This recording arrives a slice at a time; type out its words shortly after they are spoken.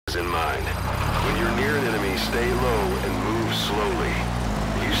in mind. When you're near an enemy, stay low and move slowly.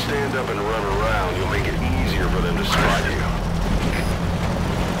 If you stand up and run around, you'll make it easier for them to spot you.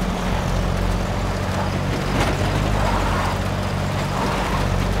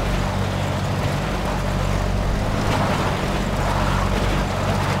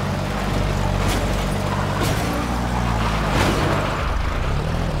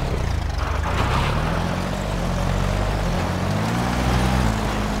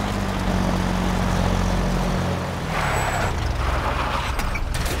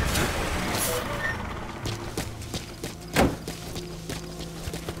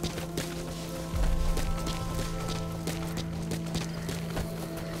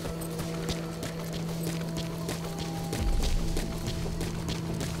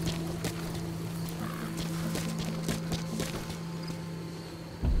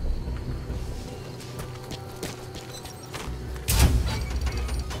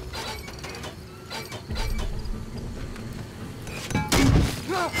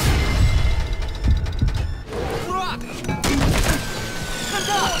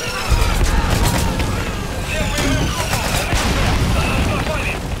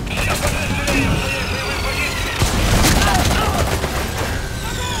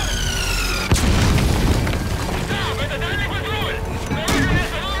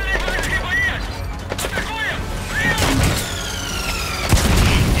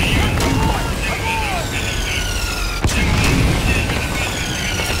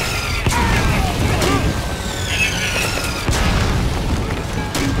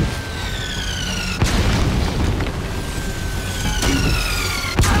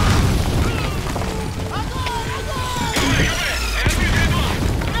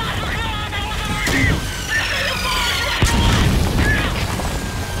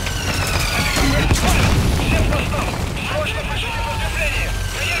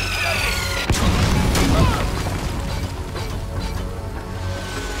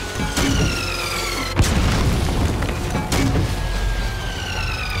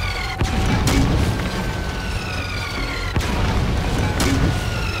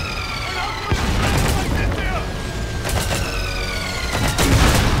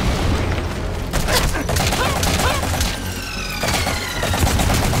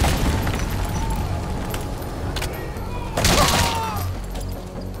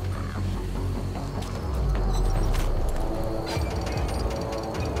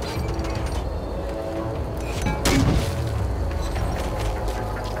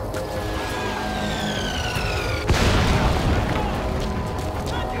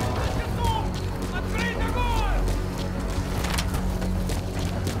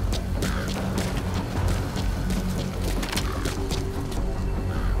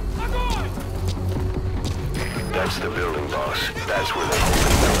 That's the building, boss. That's where they're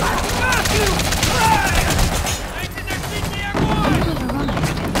holding the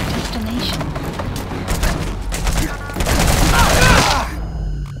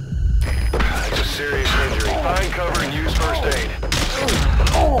It's a serious injury. Find cover and use first aid.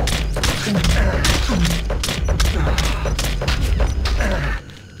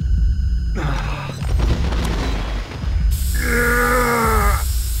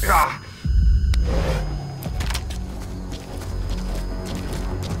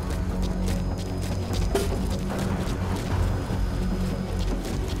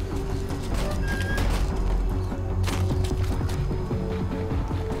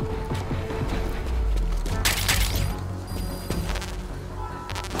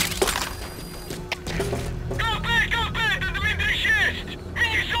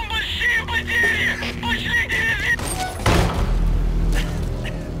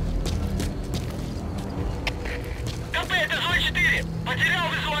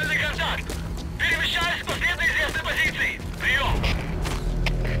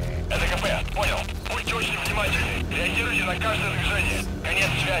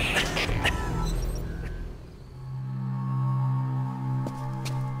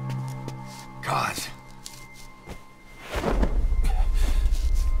 God.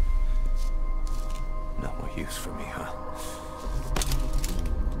 No more use for me, huh?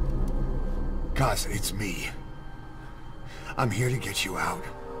 Cause it's me. I'm here to get you out.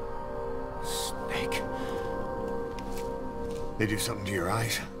 Snake. They do something to your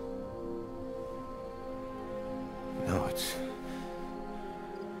eyes? No, it's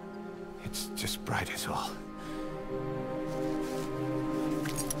just bright is all.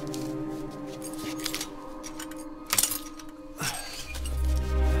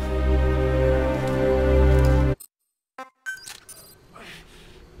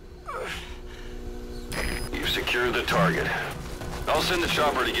 You've secured the target. I'll send the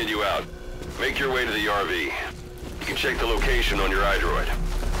chopper to get you out. Make your way to the RV. You can check the location on your iDroid.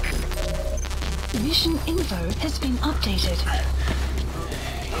 Mission info has been updated.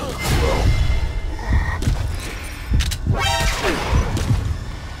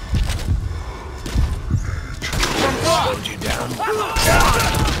 Hold you down.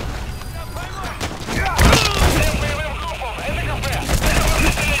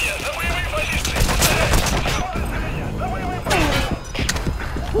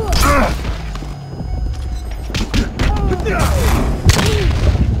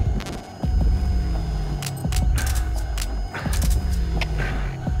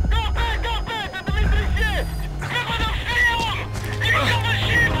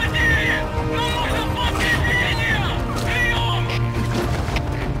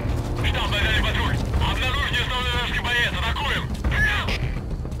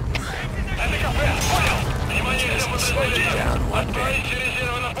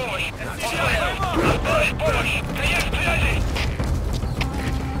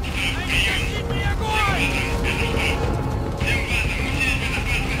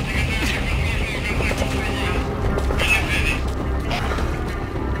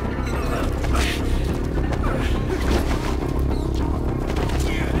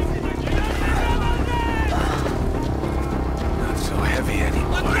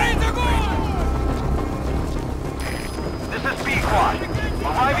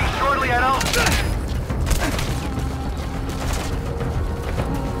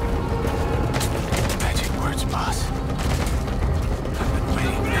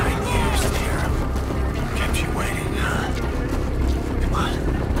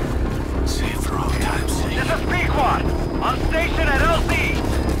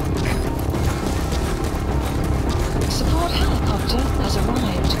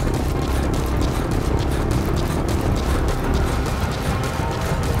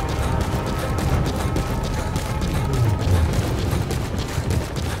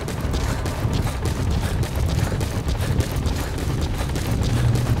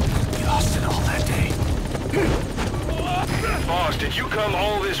 Did you come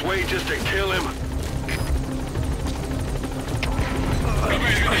all this way just to kill him?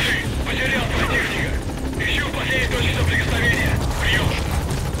 Потерял противника. Ищу последние точки соприкосновения. Прием.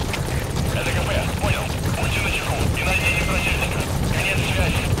 Это КП. Понял. Будьте начеку. И найдите противника. Конец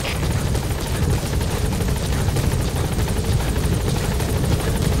связи.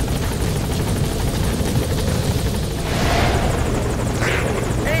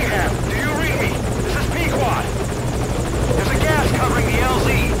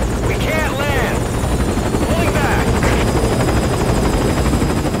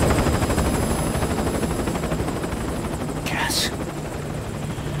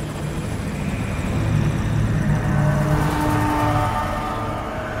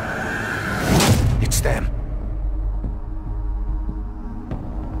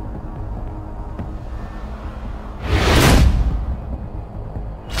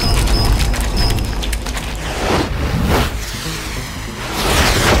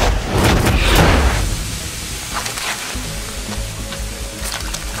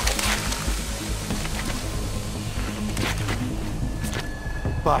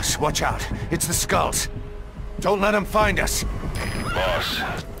 Boss, watch out. It's the skulls. Don't let them find us. Boss,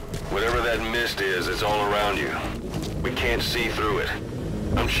 whatever that mist is, it's all around you. We can't see through it.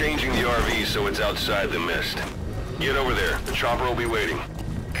 I'm changing the RV so it's outside the mist. Get over there. The chopper will be waiting.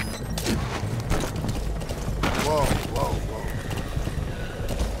 Whoa, whoa, whoa.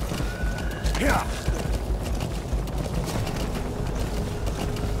 Yeah.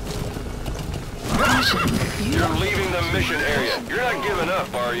 You're leaving the mission area. You're not giving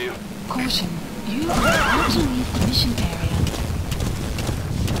up, are you? Caution, you are about to leave the mission area.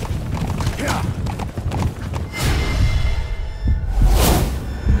 Yeah.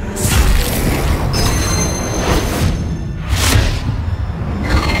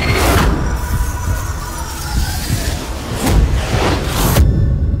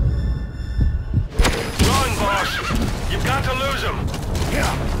 Run, boss! You've got to lose him!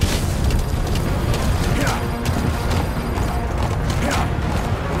 Yeah.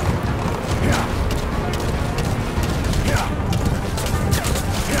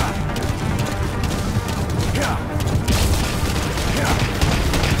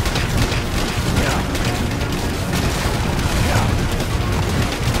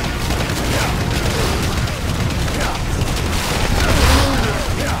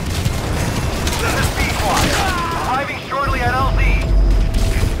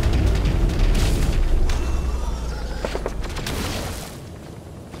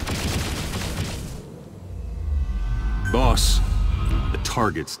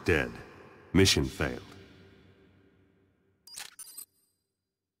 Target's dead. Mission failed.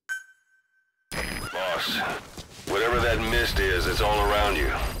 Boss, whatever that mist is, it's all around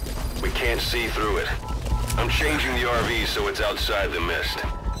you. We can't see through it. I'm changing the RV so it's outside the mist.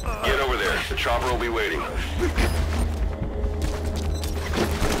 Get over there. The chopper will be waiting.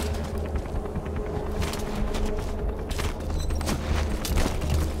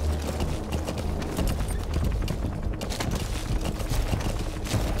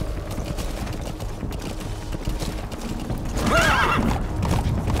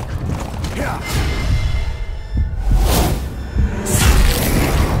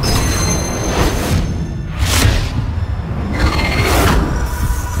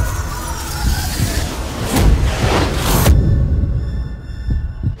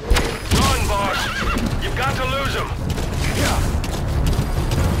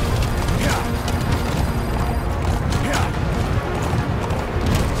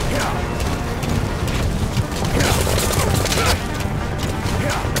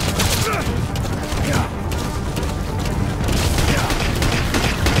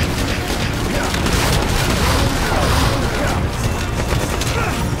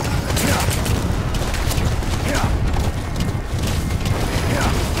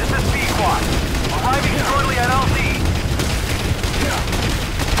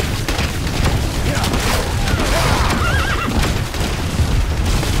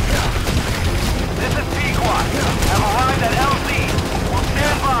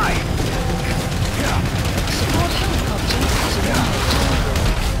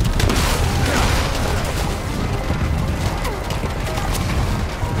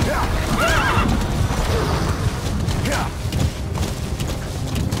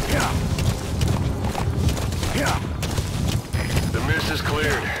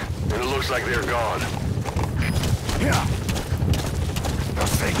 Like they're gone.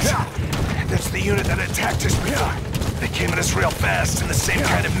 Those things. That's the unit that attacked us before. They came at us real fast in the same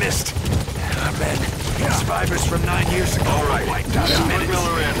kind of mist. Our men, survivors from 9 years ago, All right. wiped out in minutes.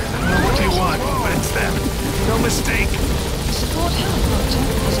 Miller in. I don't know what you want, but it's them. No mistake. The support helicopter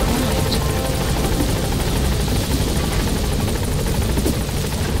has arrived.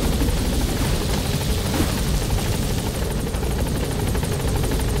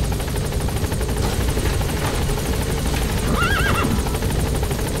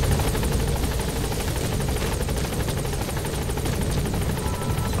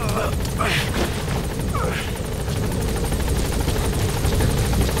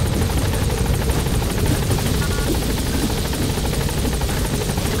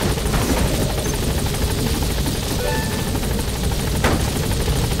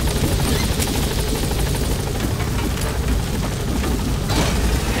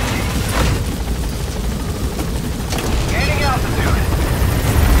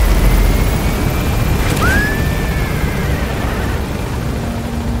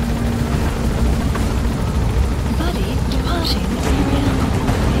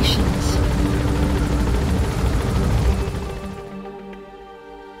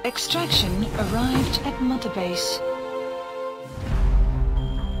 Extraction arrived at Mother Base.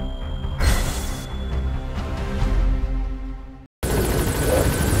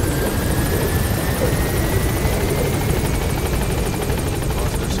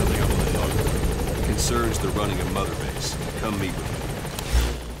 Boss, there's something I want to talk about. It concerns the running of Mother Base. Come meet with me.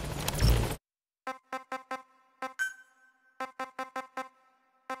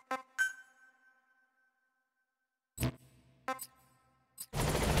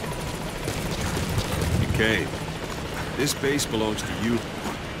 Okay. This base belongs to you.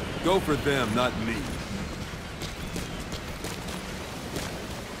 Go for them, not me.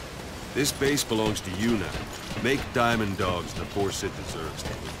 This base belongs to you now. Make Diamond Dogs the force it deserves.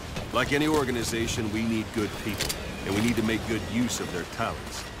 Like any organization, we need good people, and we need to make good use of their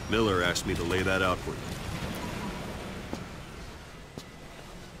talents. Miller asked me to lay that out for you.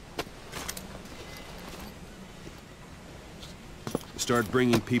 Start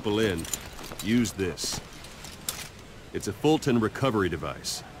bringing people in. Use this. It's a Fulton recovery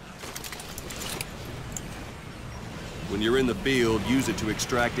device. When you're in the field, use it to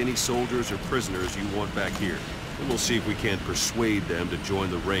extract any soldiers or prisoners you want back here. And we'll see if we can't persuade them to join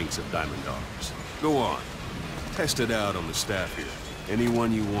the ranks of Diamond Dogs. Go on. Test it out on the staff here.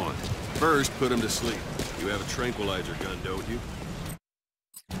 Anyone you want. First, put them to sleep. You have a tranquilizer gun, don't you?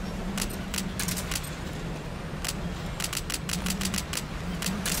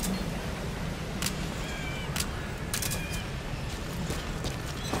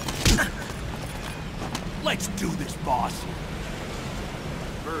 Let's do this, boss.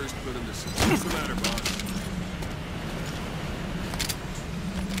 First, put him to sleep. What's the matter, boss?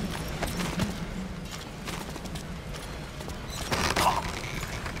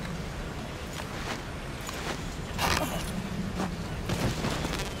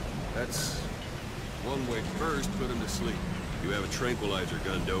 sleep. You have a tranquilizer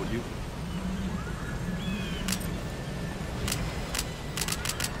gun, don't you?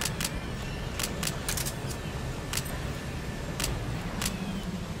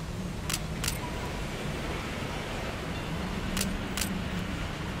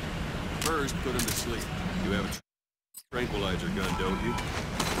 First, put him to sleep. You have a tranquilizer gun, don't you?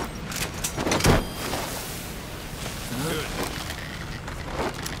 Good.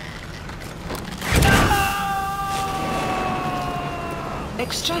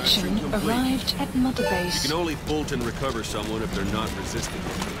 Extraction arrived at Mother Base. You can only Fulton recover someone if they're not resistant.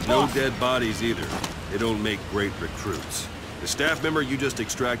 No dead bodies either. They don't make great recruits. The staff member you just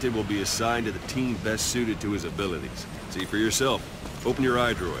extracted will be assigned to the team best suited to his abilities. See for yourself. Open your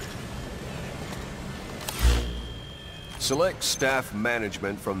iDroid. Select Staff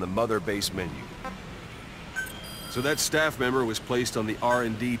Management from the Mother Base menu. So that staff member was placed on the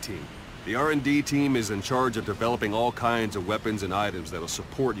R&D team. The R&D team is in charge of developing all kinds of weapons and items that'll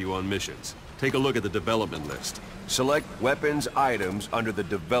support you on missions. Take a look at the development list. Select Weapons Items under the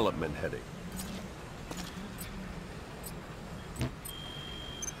Development heading.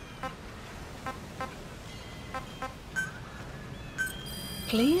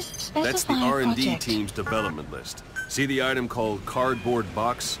 Please specify That's the R&D project. team's development list. See the item called Cardboard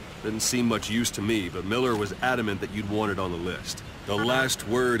Box? Didn't seem much use to me, but Miller was adamant that you'd want it on the list. The last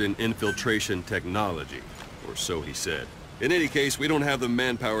word in infiltration technology, or so he said. In any case, we don't have the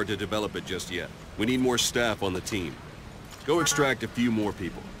manpower to develop it just yet. We need more staff on the team. Go extract a few more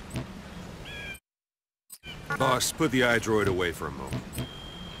people. Boss, put the iDroid away for a moment.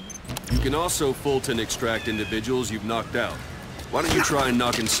 You can also Fulton extract individuals you've knocked out. Why don't you try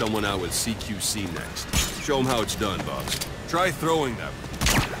knocking someone out with CQC next? Show them how it's done, boss. Try throwing that one.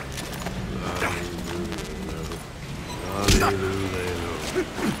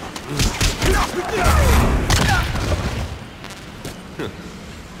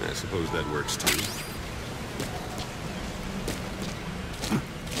 I suppose that works too.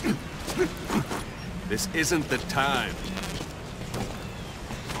 This isn't the time.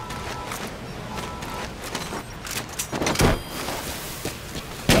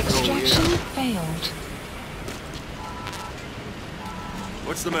 Extraction failed.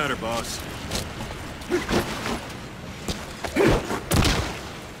 What's the matter, boss?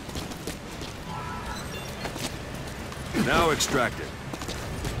 Now extract it.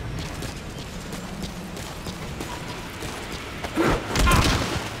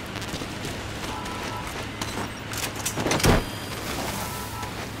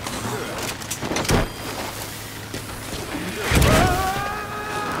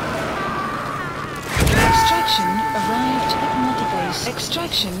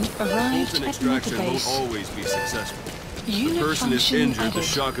 Extraction arrived Fulton at Mother extraction won't Base. always be successful. If Unit the person is function injured, the added.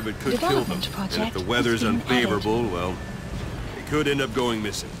 shock of it could kill them. Development And project if the has weather's been unfavorable, well, they could end up going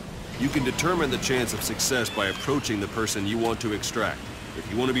missing. You can determine the chance of success by approaching the person you want to extract. If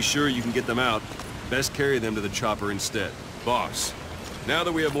you want to be sure you can get them out, best carry them to the chopper instead. Boss, now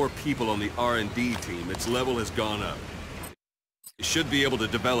that we have more people on the R&D team, its level has gone up. You should be able to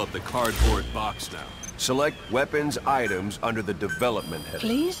develop the cardboard box now. Select Weapons Items under the Development heading.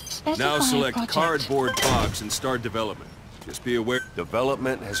 Please specify Now select project. Cardboard Box and start development. Just be aware,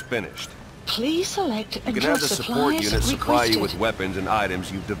 development has finished. Please select You can have the support unit supply you with weapons and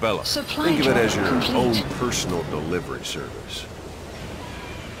items you've developed. Supply Think of it as your drop complete. own personal delivery service.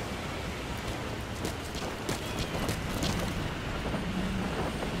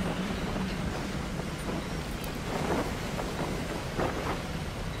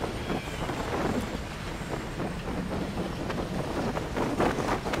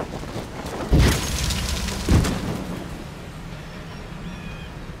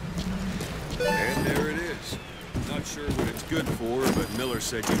 And there it is. Not sure what it's good for, but Miller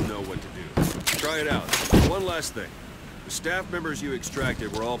said you know what to do. Try it out. One last thing. The staff members you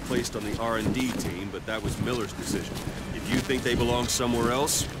extracted were all placed on the R&D team, but that was Miller's decision. If you think they belong somewhere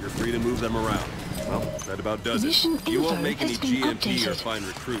else, you're free to move them around. Well, that about does Mission it. You won't info make any has been GMP or updated. find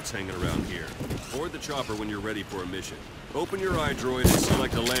recruits hanging around here. Board the chopper when you're ready for a mission. Open your iDroid and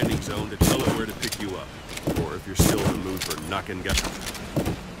select a landing zone to tell it where to pick you up. Or if you're still in the mood for knocking guys.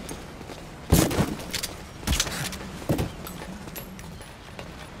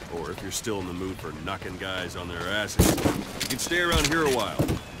 Or if you're still in the mood for knocking guys on their asses, you can stay around here a while,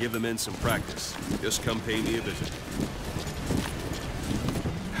 give the men some practice. Just come pay me a visit.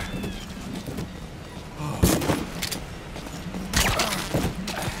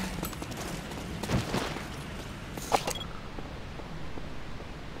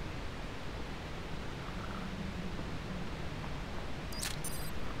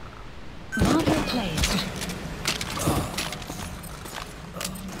 Marker placed.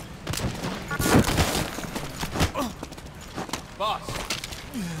 Boss.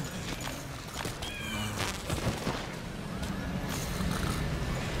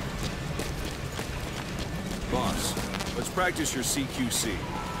 Boss, let's practice your CQC.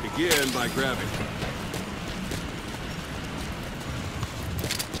 Begin by grabbing.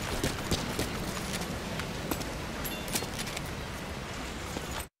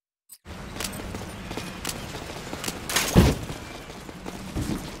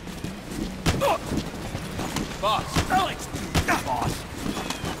 Boss. Let's do this, boss.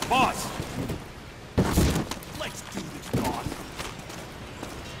 Boss. Let's do this, boss.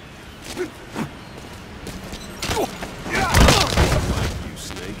 You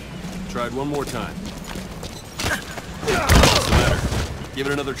snake. Try it one more time. What's the matter? Give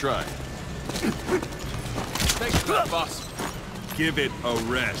it another try. Thanks for that, boss. Give it a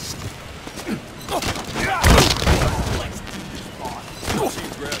rest. Let's do this, boss. Once you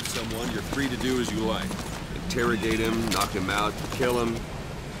grab someone, you're free to do as you like. Interrogate him, knock him out, kill him.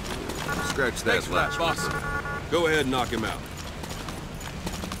 Scratch that last boss. Go ahead and knock him out.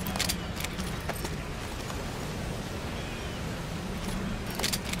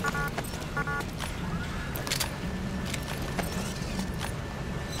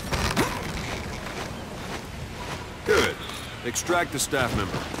 Good. Extract the staff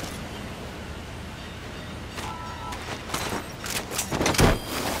member.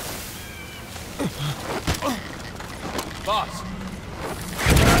 Boss.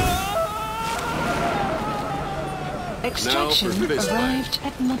 Extraction fist fight. arrived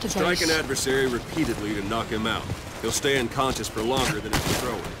at Mother Strike Base. an adversary repeatedly to knock him out. He'll stay unconscious for longer than if you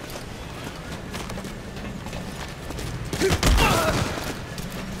throw him.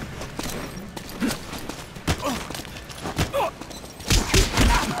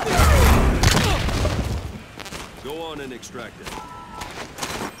 Go on and extract it.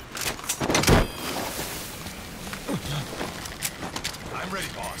 I'm ready,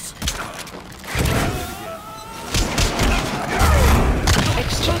 boss.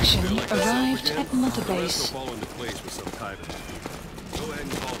 Extraction Like I said, arrived again, at Mother the rest Base. will fall into place with some time. Go ahead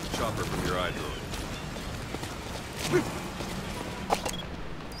and call the chopper from your eye droid.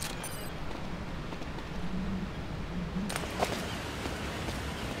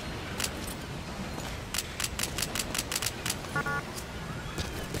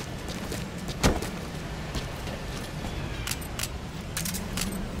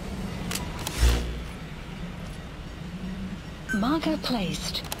 Marker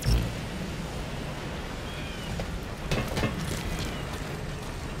placed.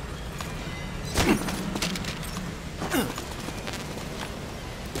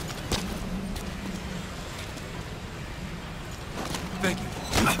 Thank you.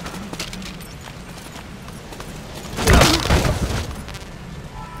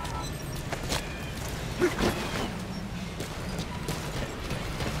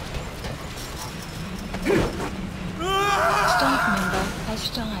 Staff member has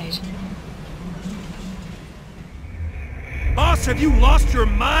died. Boss, have you lost your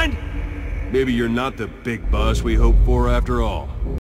mind? Maybe you're not the big boss we hoped for after all.